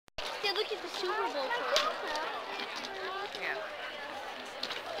Look at the Super Bowl trophy. Yeah.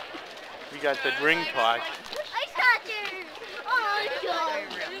 We got the ring toss. Ice Dodgers! Oh, God.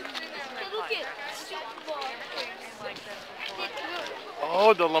 Look at Super Bowl.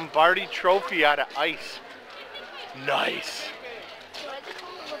 Oh, the Lombardi trophy out of ice. Nice.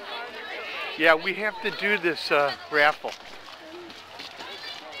 Yeah, we have to do this raffle.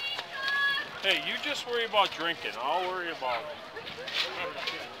 Hey, you just worry about drinking. I'll worry about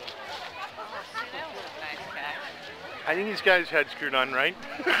I think he's got his head screwed on, right?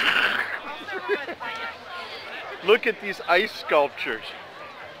 Look at these ice sculptures.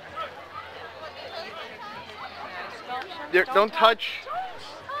 There, don't touch.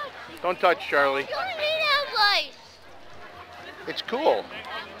 Don't touch, Charlie. It's cool.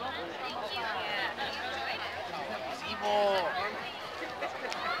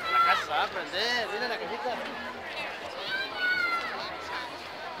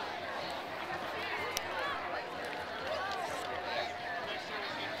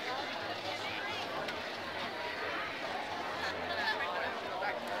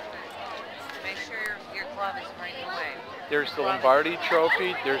 Make sure your glove is right away. There's the Lombardi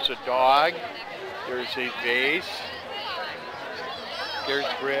trophy. There's a dog. There's a vase. There's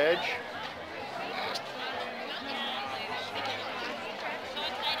bridge.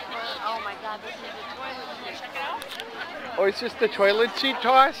 Oh my God, this is the toilet seat. Check it out. Oh, is this the toilet seat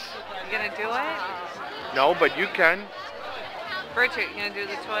toss? You gonna do it? No, but you can. Bridget, you gonna do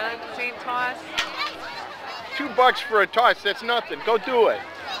the toilet seat toss? $2 for a toss. That's nothing. Go do it.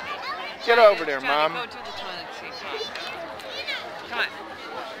 Get over there, Johnny, Mom. go do the toilet seat toss. Come on.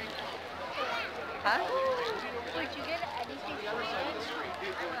 Huh? Did you get anything for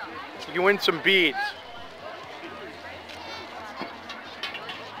it? You win some beads.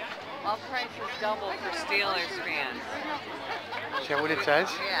 All prices double for Steelers fans. Is that what it says?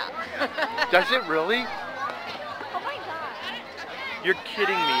 Yeah. Does it really? Oh my God. You're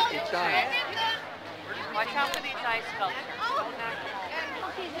kidding me. It does. Watch out for these ice sculptures.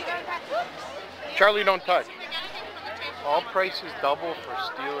 Charlie, don't touch. All prices double for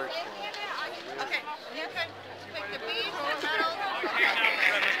Steelers. Okay. You can pick the beads, the medals.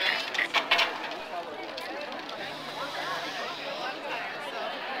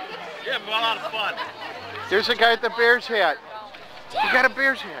 Yeah, a lot of fun. There's a guy with the Bears hat. He got a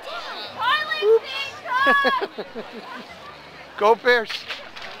Bears hat. Oops. Go Bears.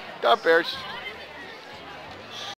 Go Bears.